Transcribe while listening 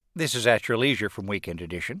This is At Your Leisure from Weekend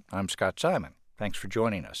Edition. I'm Scott Simon. Thanks for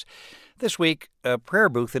joining us. This week, a prayer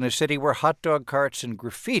booth in a city where hot dog carts and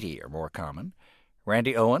graffiti are more common.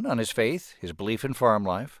 Randy Owen on his faith, his belief in farm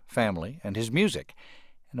life, family, and his music.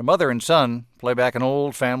 And a mother and son play back an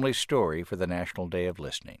old family story for the National Day of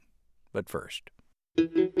Listening. But first.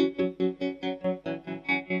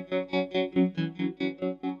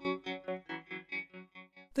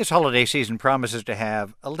 This holiday season promises to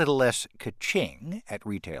have a little less ka-ching at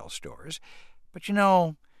retail stores. But you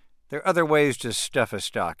know, there are other ways to stuff a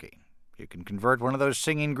stocking. You can convert one of those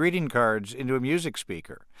singing greeting cards into a music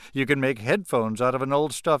speaker. You can make headphones out of an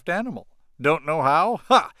old stuffed animal. Don't know how?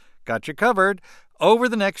 Ha! Got you covered. Over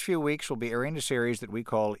the next few weeks, we'll be airing a series that we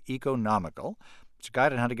call Economical. It's a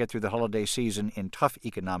guide on how to get through the holiday season in tough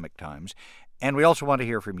economic times. And we also want to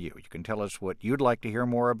hear from you. You can tell us what you'd like to hear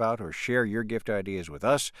more about or share your gift ideas with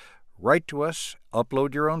us. Write to us,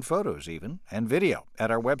 upload your own photos even, and video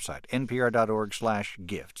at our website,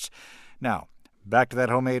 npr.org/gifts. Now, back to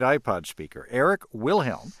that homemade iPod speaker. Eric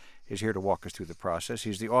Wilhelm is here to walk us through the process.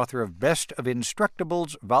 He's the author of Best of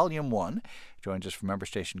Instructables, Volume 1. Joins us from member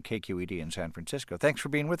station KQED in San Francisco. Thanks for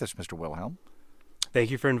being with us, Mr. Wilhelm.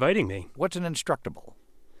 Thank you for inviting me. What's an Instructable?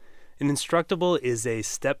 An Instructable is a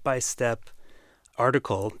step-by-step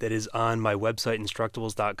article that is on my website,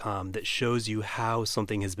 instructables.com, that shows you how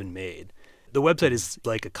something has been made. The website is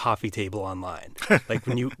like a coffee table online. Like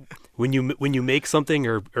when you make something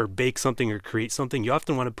or bake something or create something, you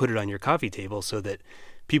often want to put it on your coffee table so that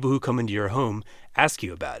people who come into your home ask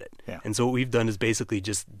you about it. Yeah. And so what we've done is basically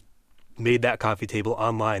just made that coffee table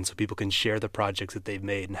online so people can share the projects that they've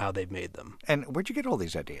made and how they've made them. And where'd you get all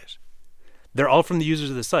these ideas? They're all from the users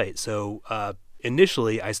of the site. So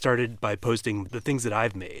initially, I started by posting the things that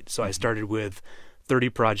I've made. So I started with 30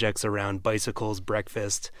 projects around bicycles,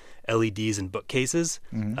 breakfast, LEDs, and bookcases.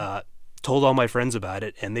 Told all my friends about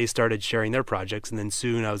it, and they started sharing their projects. And then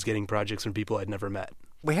soon I was getting projects from people I'd never met.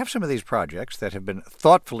 We have some of these projects that have been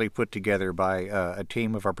thoughtfully put together by a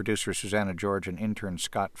team of our producer Susanna George and intern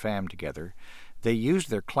Scott Pham together. They used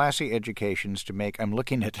their classy educations to make, I'm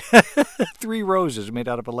looking at 3 roses made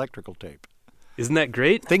out of electrical tape. Isn't that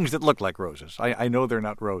great? Things that look like roses. I know they're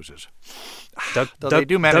not roses. They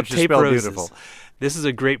do manage to spell roses. beautiful. This is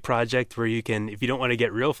a great project where you can, if you don't want to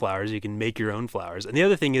get real flowers, you can make your own flowers. And the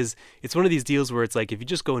other thing is, it's one of these deals where it's like if you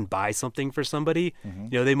just go and buy something for somebody,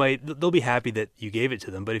 you know, they'll be happy that you gave it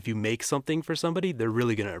to them. But if you make something for somebody, they're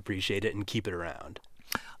really going to appreciate it and keep it around.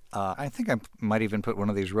 I think I might even put one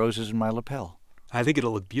of these roses in my lapel. I think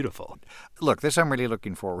it'll look beautiful. Look, this I'm really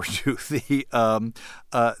looking forward to, the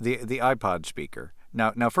iPod speaker.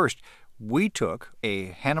 Now, first, we took a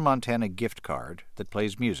Hannah Montana gift card that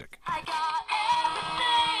plays music. I got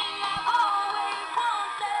everything I've always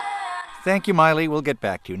wanted. Thank you, Miley. We'll get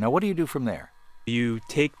back to you. Now, what do you do from there? You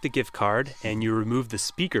take the gift card and you remove the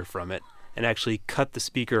speaker from it and actually cut the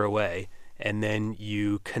speaker away, and then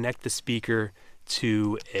you connect the speaker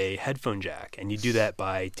to a headphone jack, and you do that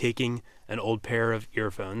by taking an old pair of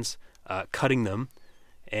earphones, cutting them,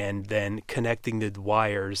 and then connecting the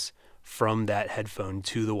wires from that headphone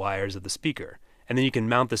to the wires of the speaker. And then you can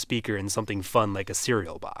mount the speaker in something fun like a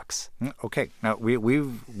cereal box. Okay. Now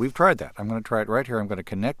we've tried that. I'm going to try it right here. I'm going to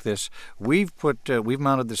connect this. We've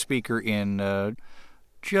mounted the speaker in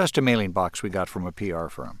just a mailing box we got from a PR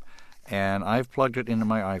firm, and I've plugged it into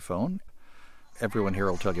my iPhone. Everyone here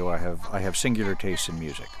will tell you I have singular tastes in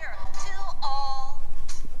music.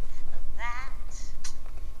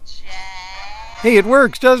 Hey, it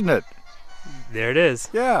works, doesn't it? There it is.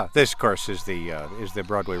 Yeah. This, of course, is the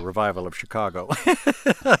Broadway revival of Chicago.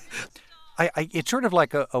 It's sort of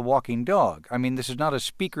like a walking dog. I mean, this is not a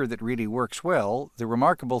speaker that really works well. The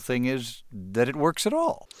remarkable thing is that it works at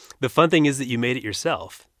all. The fun thing is that you made it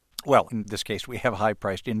yourself. Well, in this case, we have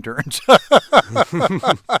high-priced interns.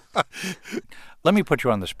 Let me put you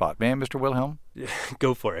on the spot, may I, Mr. Wilhelm?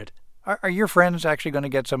 Go for it. Are your friends actually going to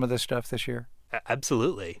get some of this stuff this year?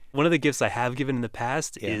 Absolutely. One of the gifts I have given in the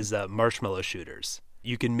past is marshmallow shooters.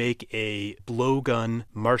 You can make a blowgun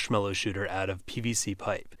marshmallow shooter out of PVC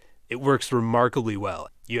pipe. It works remarkably well.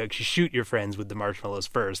 You actually shoot your friends with the marshmallows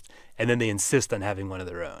first, and then they insist on having one of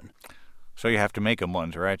their own. So you have to make them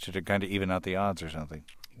ones, right, to kind of even out the odds or something.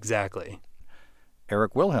 Exactly.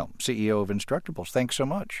 Eric Wilhelm, CEO of Instructables, thanks so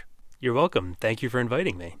much. You're welcome. Thank you for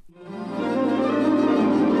inviting me.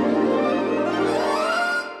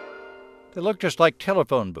 They look just like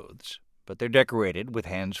telephone booths, but they're decorated with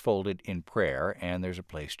hands folded in prayer, and there's a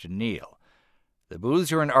place to kneel. The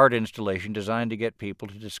booths are an art installation designed to get people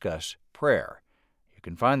to discuss prayer. You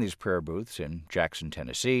can find these prayer booths in Jackson,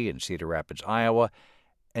 Tennessee, and Cedar Rapids, Iowa,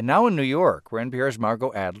 And now in New York, where NPR's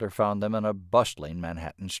Margot Adler found them on a bustling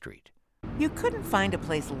Manhattan street. You couldn't find a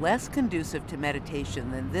place less conducive to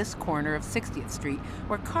meditation than this corner of 60th Street,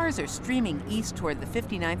 where cars are streaming east toward the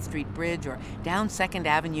 59th Street Bridge or down 2nd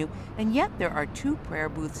Avenue, and yet there are 2 prayer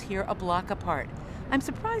booths here a block apart. I'm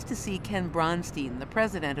surprised to see Ken Bronstein, the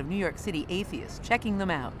president of New York City Atheists, checking them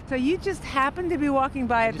out. So you just happened to be walking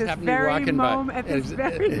by at this very moment, at this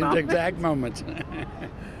very moment? Exact moment.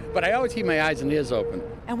 But I always keep my eyes and ears open.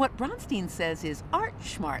 And what Bronstein says is art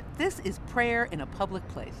schmart. This is prayer in a public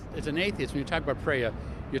place. As an atheist, when you talk about prayer,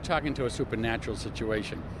 you're talking to a supernatural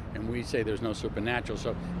situation. And we say there's no supernatural,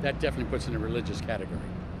 so that definitely puts in a religious category.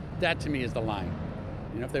 That, to me, is the line.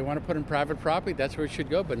 You know, if they want to put in private property, that's where it should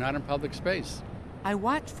go, but not in public space. I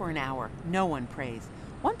watch for an hour. No one prays.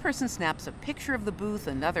 One person snaps a picture of the booth,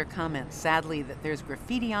 another comments sadly that there's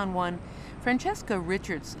graffiti on one. Francesca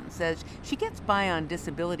Richardson says she gets by on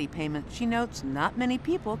disability payments. She notes not many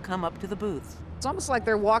people come up to the booths. It's almost like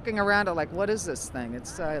they're walking around it like, what is this thing?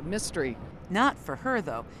 It's a mystery. Not for her,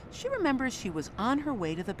 though. She remembers she was on her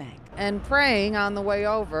way to the bank. And praying on the way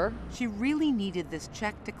over. She really needed this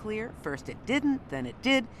check to clear. First it didn't, then it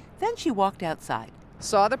did. Then she walked outside.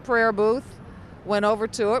 Saw the prayer booth, went over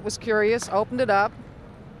to it, was curious, opened it up.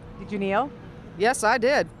 Did you kneel? Yes, I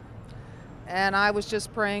did. And I was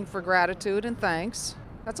just praying for gratitude and thanks.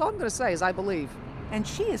 That's all I'm going to say is I believe. And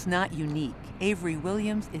she is not unique. Avery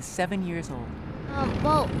Williams is 7 years old.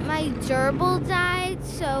 Well, my gerbil died,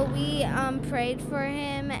 so we prayed for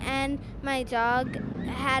him, and my dog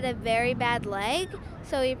had a very bad leg,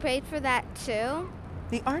 so we prayed for that too.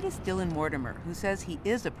 The artist Dylan Mortimer, who says he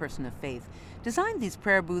is a person of faith, designed these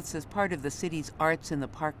prayer booths as part of the city's Arts in the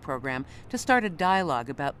Park program to start a dialogue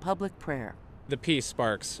about public prayer. The piece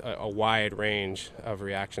sparks a wide range of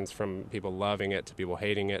reactions, from people loving it to people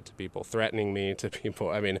hating it to people threatening me to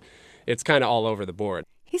people, it's kind of all over the board.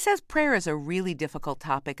 He says prayer is a really difficult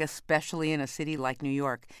topic, especially in a city like New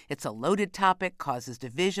York. It's a loaded topic, causes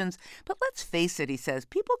divisions. But let's face it, he says,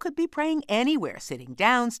 people could be praying anywhere, sitting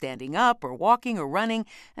down, standing up, or walking or running.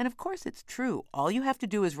 And of course it's true. All you have to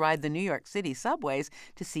do is ride the New York City subways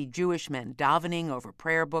to see Jewish men davening over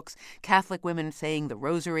prayer books, Catholic women saying the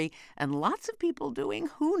rosary, and lots of people doing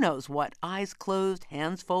who knows what, eyes closed,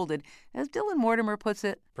 hands folded. As Dylan Mortimer puts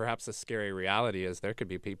it, perhaps the scary reality is there could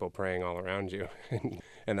be people praying all around you.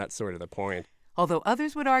 And that's sort of the point. Although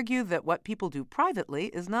others would argue that what people do privately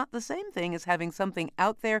is not the same thing as having something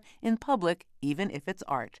out there in public, even if it's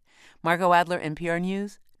art. Margot Adler, NPR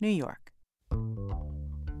News, New York.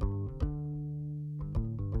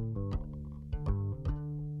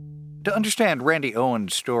 To understand Randy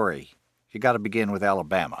Owen's story, you got to begin with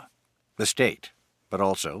Alabama, the state, but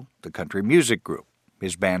also the country music group,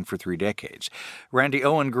 his band for 3 decades. Randy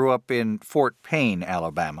Owen grew up in Fort Payne,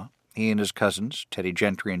 Alabama. He and his cousins, Teddy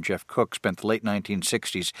Gentry and Jeff Cook, spent the late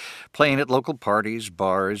 1960s playing at local parties,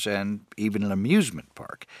 bars, and even an amusement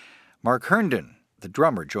park. Mark Herndon, the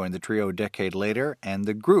drummer, joined the trio a decade later, and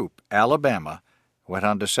the group, Alabama, went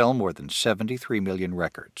on to sell more than 73 million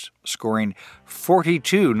records, scoring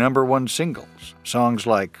 42 #1 singles, songs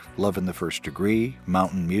like Love in the First Degree,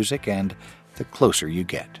 Mountain Music, and The Closer You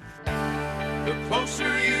Get. The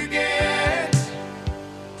closer you get,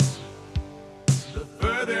 the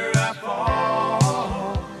further I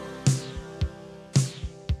fall.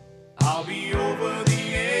 I'll be over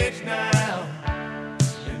the edge now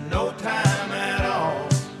in no time at all.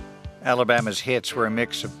 Alabama's hits were a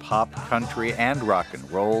mix of pop, country, and rock and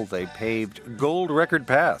roll. They paved a gold record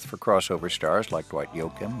path for crossover stars like Dwight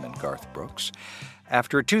Yoakam and Garth Brooks.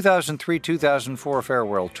 After a 2003-2004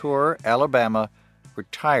 farewell tour, Alabama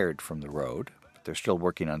retired from the road, but they're still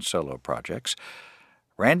working on solo projects.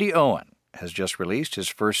 Randy Owen has just released his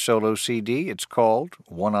first solo CD. It's called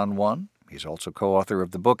One on One. He's also co-author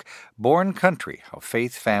of the book Born Country, How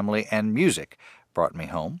Faith, Family, and Music Brought Me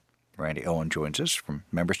Home. Randy Owen joins us from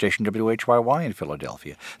member station WHYY in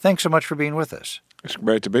Philadelphia. Thanks so much for being with us. It's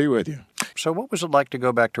great to be with you. So what was it like to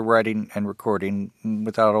go back to writing and recording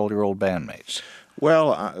without all your old bandmates?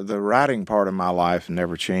 Well, the writing part of my life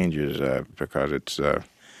never changes because it's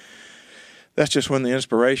that's just when the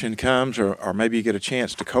inspiration comes, or maybe you get a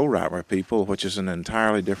chance to co-write with people, which is an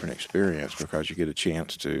entirely different experience because you get a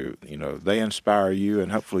chance to, they inspire you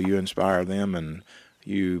and hopefully you inspire them and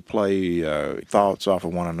you play thoughts off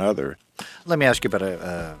of one another. Let me ask you about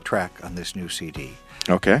a track on this new CD.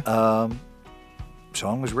 Okay.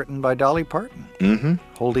 Song was written by Dolly Parton. Mm-hmm.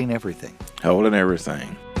 Holding Everything. Holding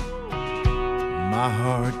Everything. My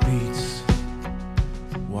heart beats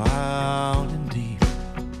wild and deep.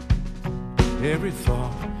 Every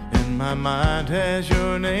thought in my mind has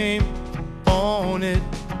your name on it.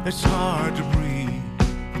 It's hard to breathe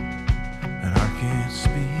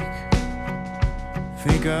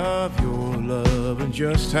think of your love and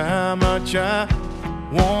just how much I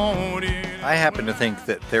want it. I happen to think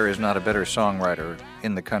that there is not a better songwriter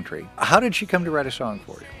in the country. How did she come to write a song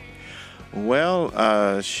for you?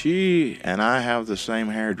 Well, she and I have the same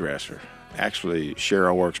hairdresser. Actually,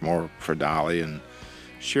 Cheryl works more for Dolly, and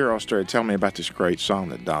Cheryl started telling me about this great song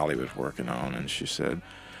that Dolly was working on, and she said,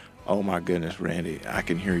 "Oh my goodness, Randy, I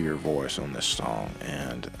can hear your voice on this song."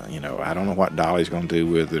 And, I don't know what Dolly's going to do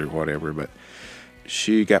with it or whatever, but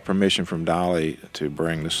she got permission from Dolly to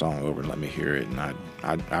bring the song over and let me hear it, and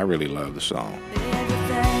I really love the song.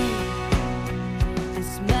 Everything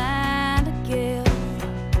is mine to give.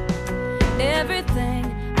 Everything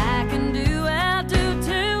I can do, I'll do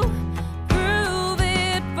to prove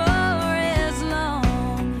it for as long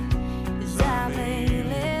as I may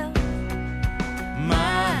live.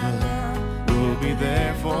 My love will be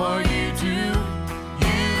there for you to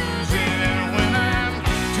use it. And when I'm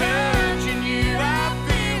touching you, I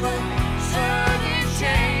feel a sudden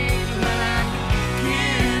change. When I'm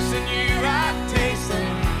kissing you, I taste the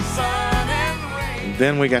sun and rain.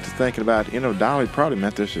 Then we got to thinking about, Dolly probably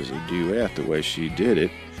meant this as a duet the way she did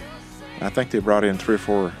it. I think they brought in 3 or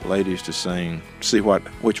 4 ladies to sing, see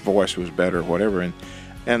which voice was better or whatever.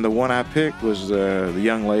 And the one I picked was the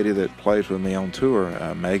young lady that plays with me on tour,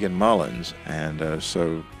 Megan Mullins. And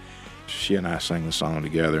so she and I sang the song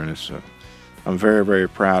together, and I'm very, very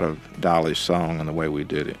proud of Dolly's song and the way we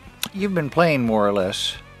did it. You've been playing more or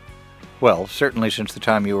less, well, certainly since the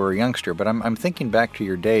time you were a youngster, but I'm thinking back to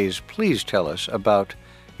your days. Please tell us about,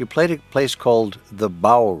 you played a place called The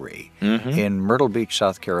Bowery in Myrtle Beach,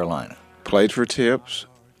 South Carolina. Played for tips.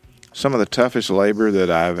 Some of the toughest labor that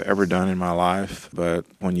I've ever done in my life, but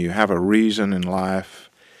when you have a reason in life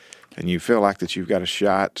and you feel like that you've got a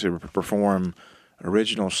shot to perform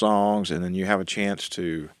original songs, and then you have a chance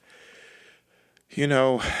to,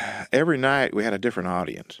 every night we had a different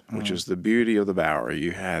audience, which is the beauty of the Bowery.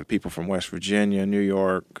 You had people from West Virginia, New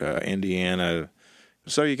York, Indiana.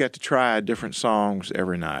 So you got to try different songs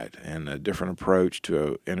every night and a different approach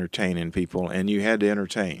to entertaining people, and you had to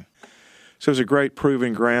entertain. So it was a great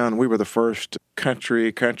proving ground. We were the first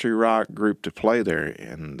country rock group to play there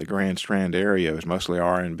in the Grand Strand area. It was mostly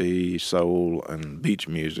R&B, soul, and beach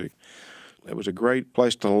music. It was a great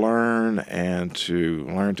place to learn and to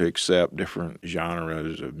learn to accept different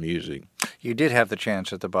genres of music. You did have the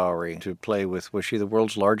chance at the Bowery to play with, was she the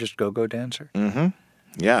world's largest go-go dancer? Mm-hmm.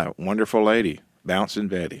 Yeah, wonderful lady, Bouncing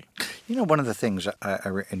Betty. One of the things I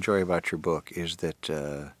enjoy about your book is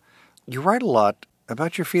that you write a lot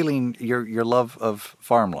about your feeling, your love of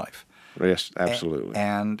farm life. Yes, absolutely.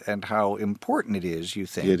 And how important it is, you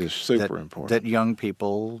think. It is super important. That young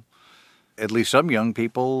people, at least some young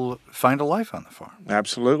people, find a life on the farm.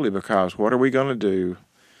 Absolutely, because what are we going to do?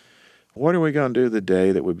 What are we going to do the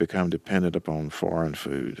day that we become dependent upon foreign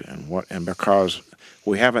food? And because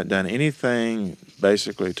we haven't done anything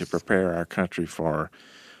basically to prepare our country for,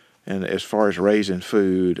 and as far as raising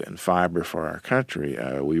food and fiber for our country,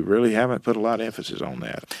 we really haven't put a lot of emphasis on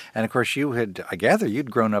that. And, of course, I gather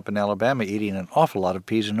you'd grown up in Alabama eating an awful lot of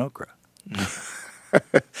peas and okra.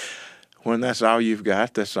 When that's all you've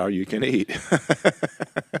got, that's all you can eat.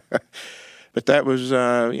 But that was,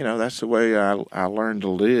 that's the way I learned to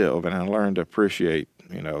live, and I learned to appreciate,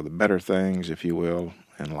 the better things, if you will,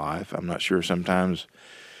 in life. I'm not sure sometimes,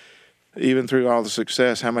 even through all the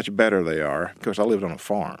success, how much better they are, because I lived on a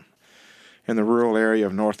farm in the rural area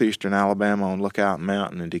of northeastern Alabama on Lookout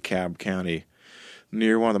Mountain in DeKalb County,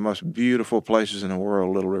 near one of the most beautiful places in the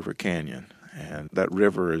world, Little River Canyon. And that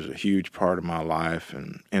river is a huge part of my life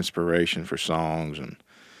and inspiration for songs,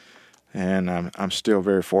 and I'm still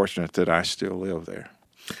very fortunate that I still live there.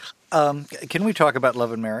 Can we talk about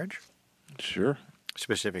love and marriage? Sure.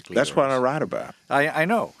 Specifically, that's what I write about. I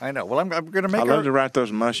know. Well, I'm going to make. I love to write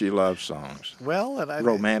those mushy love songs. Well, and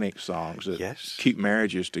romantic songs that keep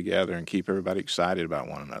marriages together and keep everybody excited about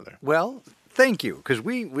one another. Well, thank you, because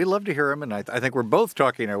we love to hear them, and I think we're both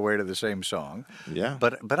talking our way to the same song. Yeah.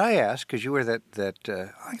 But I ask, because you were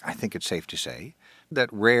that I think it's safe to say, that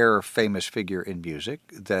rare famous figure in music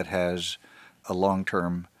that has a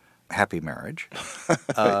long-term happy marriage.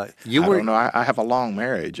 I don't know. I have a long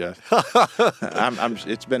marriage.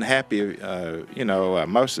 It's been happy,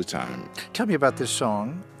 most of the time. Tell me about this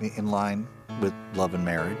song in line with love and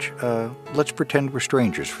marriage. Let's pretend we're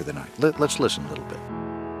strangers for the night. Let's listen a little bit.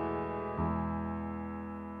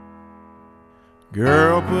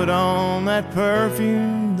 Girl, put on that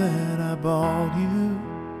perfume that I bought you,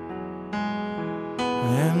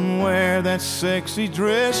 and wear that sexy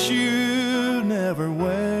dress you never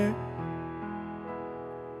wear.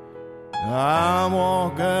 I'll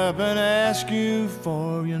walk up and ask you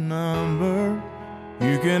for your number,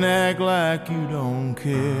 You can act like you don't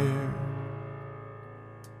care.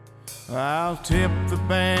 I'll tip the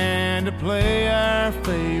band to play our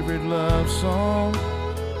favorite love song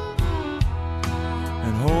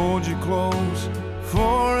and hold you close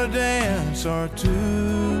for a dance or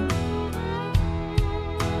two.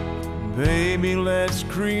 Baby, let's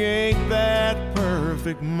create that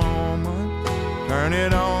perfect moment. Turn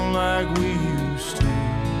it on like we used to.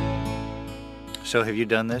 So have you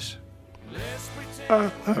done this?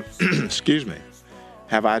 Excuse me.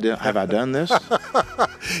 Have I done this?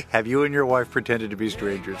 Have you and your wife pretended to be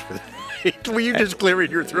strangers for the night? Were you just clearing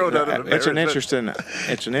your throat out of embarrassment?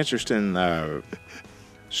 It's an interesting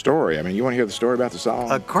story. I mean, you want to hear the story about the song?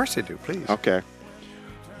 Of course I do, please. Okay.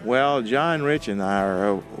 Well, John Rich and I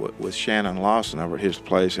are with Shannon Lawson over at his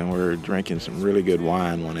place, and we're drinking some really good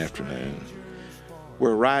wine one afternoon.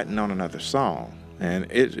 We're writing on another song, and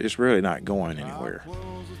it's really not going anywhere.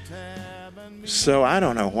 So I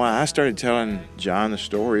don't know why I started telling John the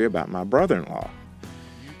story about my brother-in-law.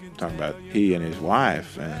 Talking about he and his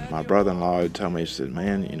wife, and my brother-in-law had told me, he said,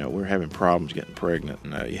 man, you know, we're having problems getting pregnant,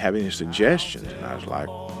 and you have any suggestions? And I was like,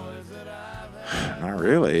 not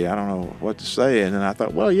really. I don't know what to say. And then I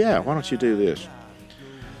thought, well, yeah, why don't you do this?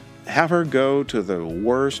 Have her go to the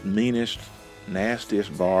worst, meanest,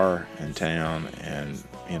 nastiest bar in town and,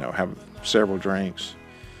 you know, have several drinks.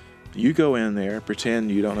 You go in there,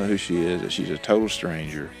 pretend you don't know who she is, that she's a total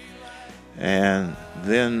stranger, and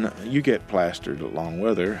then you get plastered along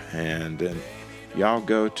with her, and then y'all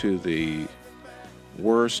go to the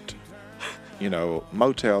worst, you know,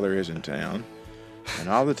 motel there is in town, and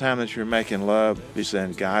all the time that you're making love, be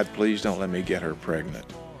saying, God, please don't let me get her pregnant.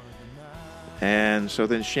 And so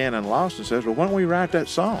then Shannon Lawson says, well, why don't we write that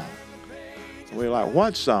song? And we're like,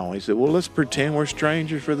 what song? He said, well, let's pretend we're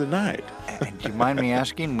strangers for the night. And do you mind me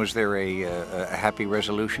asking, was there a happy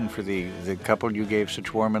resolution for the couple you gave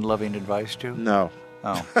such warm and loving advice to? No.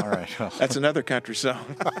 Oh, all right. Well. That's another country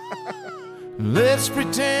song. Let's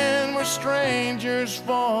pretend we're strangers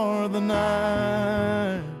for the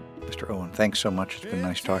night. Mr. Owen, thanks so much. It's been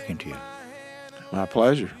nice talking to you. My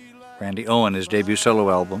pleasure. Randy Owen, his debut solo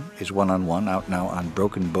album is One-on-One, out now on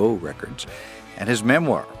Broken Bow Records. And his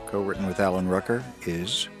memoir, co-written with Alan Rucker,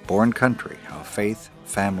 is Born Country, How Faith,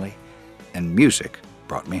 Family, and Music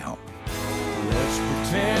Brought Me Home. Let's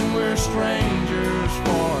pretend we're strangers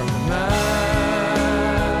for the night.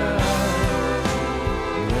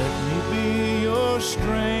 Let me be your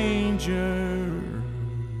stranger.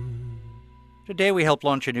 Today we help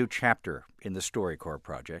launch a new chapter in the StoryCorps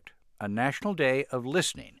project, a National Day of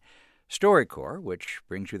Listening. StoryCorps, which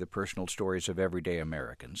brings you the personal stories of everyday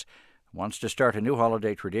Americans, wants to start a new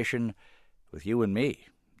holiday tradition with you and me.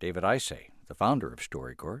 David Isay, the founder of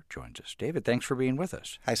StoryCorps, joins us. David, thanks for being with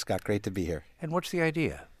us. Hi, Scott. Great to be here. And what's the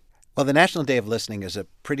idea? Well, the National Day of Listening is a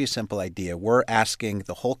pretty simple idea. We're asking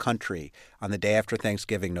the whole country on the day after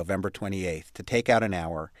Thanksgiving, November 28th, to take out an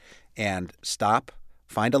hour and stop,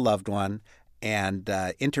 find a loved one, and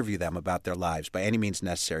interview them about their lives by any means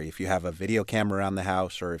necessary. If you have a video camera around the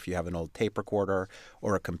house, or if you have an old tape recorder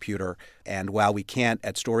or a computer. And while we can't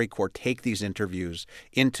at StoryCorps take these interviews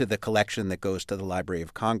into the collection that goes to the Library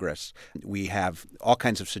of Congress, we have all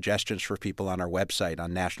kinds of suggestions for people on our website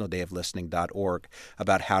on nationaldayoflistening.org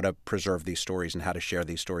about how to preserve these stories and how to share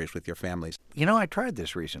these stories with your families. You know, I tried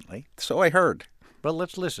this recently. So I heard. Well,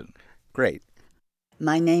 let's listen. Great.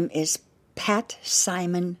 My name is Pat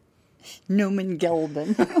Simon Newman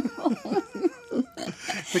Gelbin.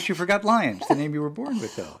 But you forgot Lyons, the name you were born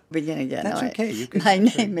with, though. Begin again. That's okay. You can. My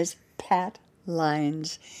name is Pat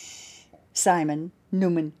Lyons Simon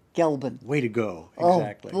Newman Gelbin. Way to go.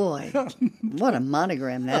 Exactly. Oh, boy. What a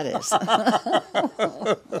monogram that is.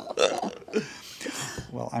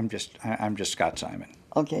 Well, I'm just Scott Simon.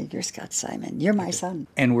 Okay, you're Scott Simon. You're my son.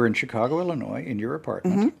 And we're in Chicago, Illinois, in your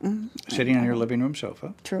apartment, sitting on your living room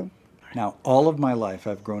sofa. True. Now, all of my life,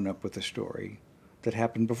 I've grown up with a story that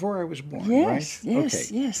happened before I was born, yes, right?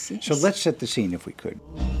 Yes, okay. yes. So let's set the scene, if we could.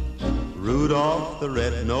 Rudolph the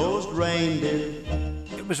red-nosed reindeer.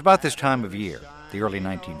 It was about this time of year, the early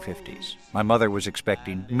 1950s. My mother was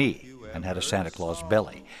expecting me and had a Santa Claus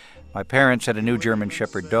belly. My parents had a new German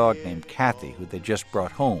Shepherd dog named Kathy, who they just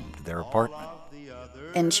brought home to their apartment.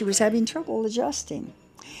 And she was having trouble adjusting.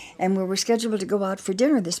 And we were scheduled to go out for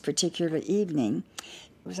dinner this particular evening.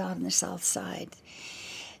 It was out on the south side.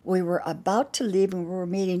 We were about to leave, and we were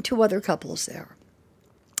meeting two other couples there.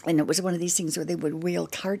 And it was one of these things where they would wheel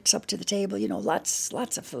carts up to the table, you know, lots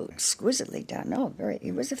of food, exquisitely done. No,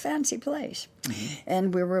 it was a fancy place. Mm-hmm.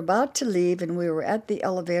 And we were about to leave, and we were at the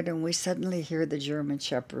elevator, and we suddenly hear the German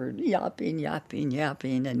Shepherd yapping, yapping,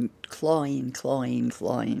 yapping, and clawing.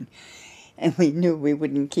 And we knew we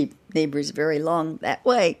wouldn't keep neighbors very long that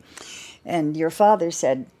way. And your father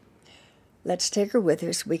said, let's take her with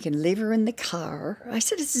us. We can leave her in the car. I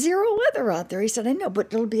said, it's zero weather out there. He said, I know,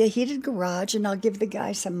 but it'll be a heated garage, and I'll give the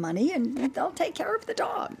guy some money, and they'll take care of the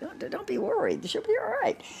dog. Don't be worried. She'll be all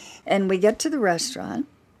right. And we get to the restaurant,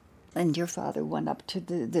 and your father went up to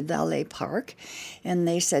the valet park, and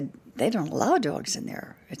they said, they don't allow dogs in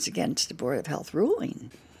there. It's against the Board of Health ruling.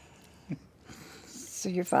 So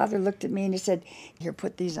your father looked at me, and he said, here,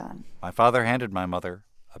 put these on. My father handed my mother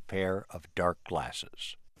a pair of dark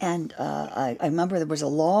glasses. And I remember there was a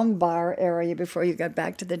long bar area before you got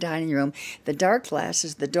back to the dining room. The dark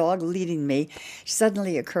glasses, the dog leading me,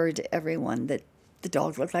 suddenly occurred to everyone that the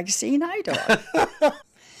dog looked like a seeing eye dog.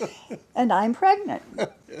 And I'm pregnant.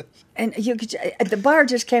 And the bar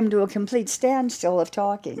just came to a complete standstill of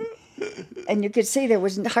talking. And you could see there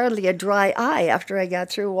was hardly a dry eye after I got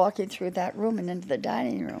through walking through that room and into the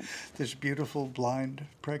dining room. This beautiful, blind,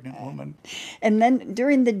 pregnant woman. And then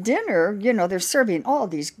during the dinner, they're serving all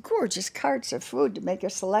these gorgeous carts of food to make a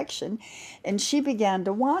selection. And she began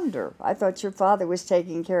to wander. I thought your father was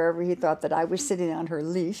taking care of her. He thought that I was sitting on her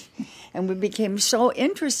leash. And we became so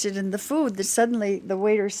interested in the food that suddenly the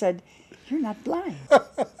waiter said, you're not blind.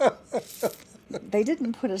 They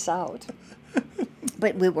didn't put us out.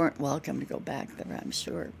 But we weren't welcome to go back there, I'm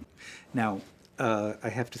sure. Now, I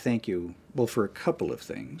have to thank you, for a couple of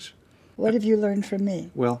things. What have you learned from me?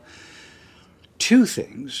 Well, two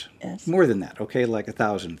things. Yes. More than that, okay, like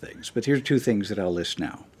 1,000 things. But here's two things that I'll list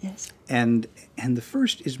now. Yes. And the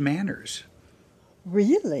first is manners.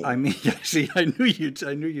 Really? I mean, see, I knew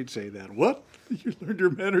you'd say that. What? You learned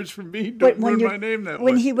your manners from me? Don't ruin my name that when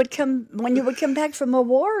way. When you would come back from a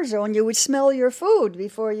war zone, you would smell your food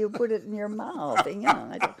before you put it in your mouth. And,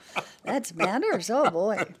 that's manners. Oh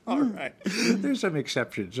boy. All right. There's some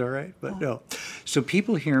exceptions. All right, but no. So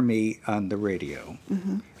people hear me on the radio,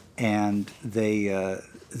 and they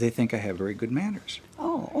think I have very good manners.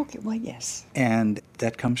 Oh, okay. Well, yes. And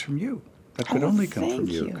that comes from you. That could only come from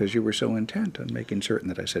you you. because you were so intent on making certain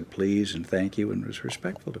that I said please and thank you and was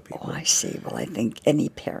respectful to people. Oh, I see. Well, I think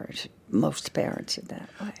most parents are that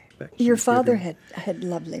way. Your father had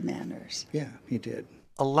lovely manners. Yeah, he did.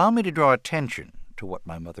 Allow me to draw attention to what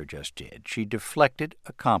my mother just did. She deflected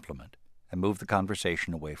a compliment and moved the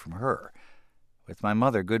conversation away from her. With my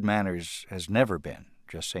mother, good manners has never been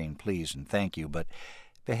just saying please and thank you, but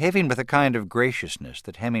behaving with a kind of graciousness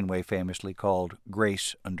that Hemingway famously called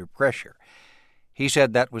grace under pressure. He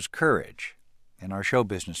said that was courage. In our show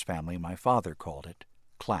business family, my father called it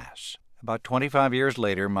class. About 25 years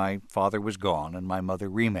later, my father was gone and my mother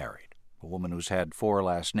remarried. A woman who's had 4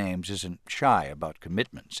 last names isn't shy about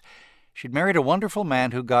commitments. She'd married a wonderful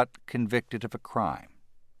man who got convicted of a crime.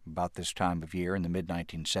 About this time of year in the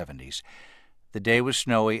mid-1970s, the day was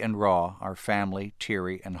snowy and raw. Our family,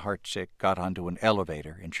 teary and heartsick, got onto an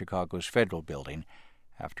elevator in Chicago's Federal Building.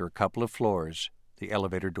 After a couple of floors, the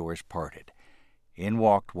elevator doors parted. In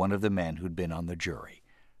walked one of the men who'd been on the jury.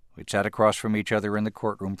 We'd sat across from each other in the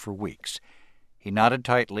courtroom for weeks. He nodded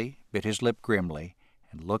tightly, bit his lip grimly,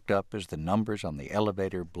 and looked up as the numbers on the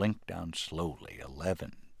elevator blinked down slowly,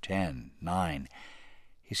 11, 10, 9.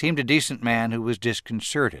 He seemed a decent man who was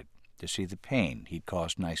disconcerted to see the pain he'd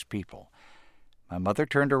caused nice people. My mother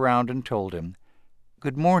turned around and told him,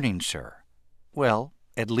 "Good morning, sir. Well,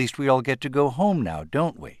 at least we all get to go home now,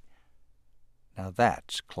 don't we?" Now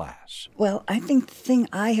that's class. Well, I think the thing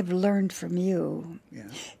I have learned from you,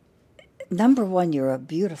 number one, you're a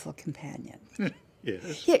beautiful companion.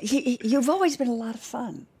 Yes. You've always been a lot of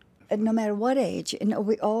fun. And no matter what age, we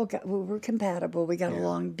were compatible. We got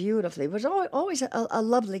along beautifully. It was always a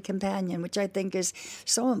lovely companion, which I think is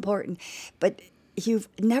so important. But you've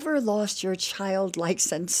never lost your childlike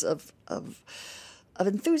sense of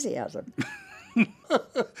enthusiasm.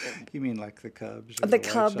 You mean like the Cubs? The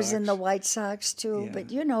Cubs and the White Sox, too. Yeah. But,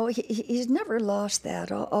 he's never lost that.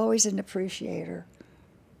 Always an appreciator.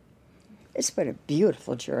 It's been a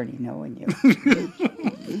beautiful journey knowing you.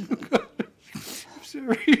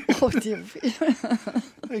 Sorry. Oh, dear.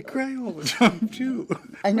 I cry all the time, too.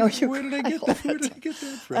 I know you Where did I get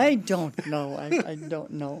that from? I don't know. I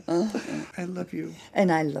don't know. I love you.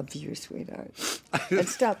 And I love you, sweetheart. And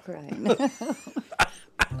stop crying.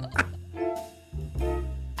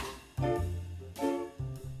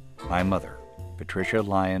 My mother, Patricia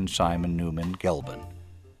Lyon Simon Newman Gelbin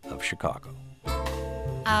of Chicago.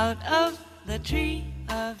 Out of the tree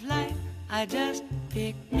of life, I just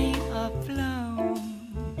picked me a plum.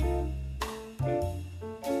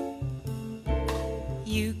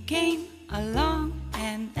 You came along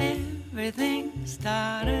and everything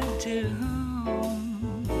started to hum.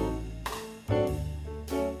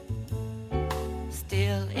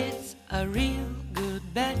 It's a real good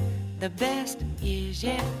bet. The best is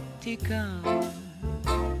yet to come.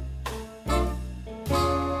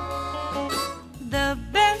 The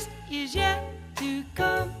best is yet to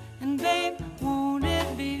come, and babe, won't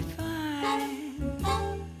it be fine?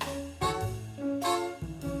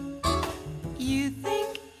 You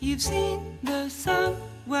think you've seen the sun,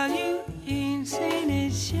 well, you ain't seen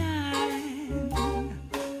it shine.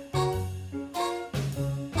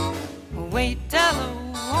 Wait till the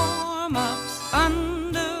warm-up's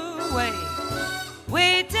underway.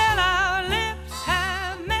 Wait till our lips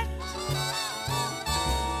have met.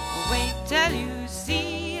 Wait till you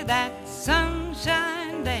see that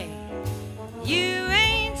sunshine day. You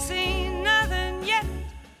ain't seen nothing yet.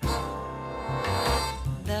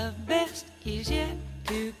 The best is yet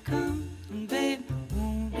to come, and babe,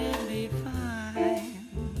 won't it be fine?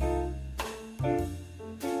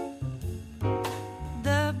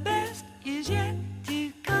 The best is yet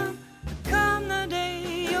to come, come the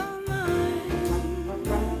day you're mine.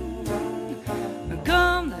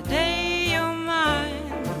 Come the day you're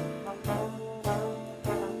mine.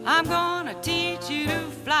 I'm gonna teach you to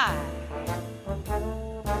fly.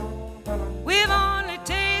 We've only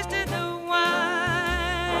tasted the wine.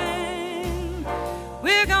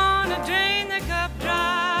 We're gonna drain the cup dry.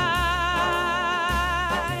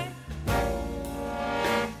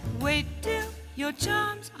 Wait till your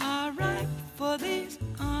charms are ripe for these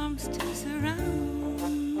arms to surround.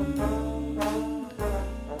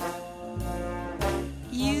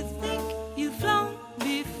 You think you've flown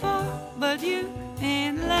before, but you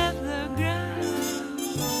ain't left the ground.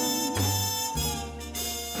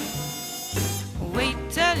 Wait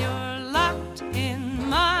till you're locked in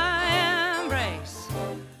my embrace.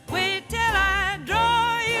 Wait till I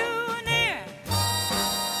draw you near.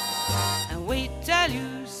 And wait till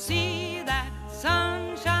you see that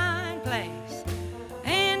sunshine place.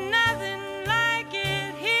 Ain't nothing like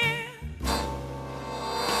it here.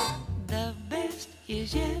 The best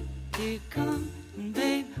is yet to come, and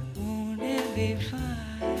babe, won't it be fine?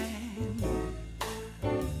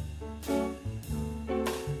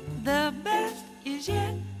 The best is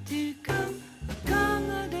yet to come, come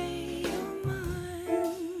the day you're mine.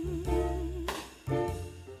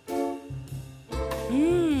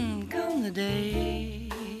 Come the day,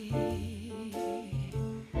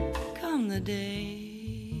 come the day.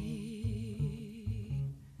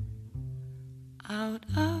 Out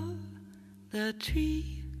of the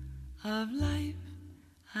tree of life,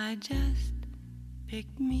 I just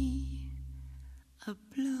picked me a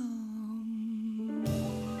bloom.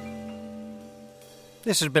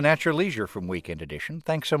 This has been At Your Leisure from Weekend Edition.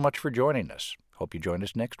 Thanks so much for joining us. Hope you join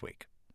us next week.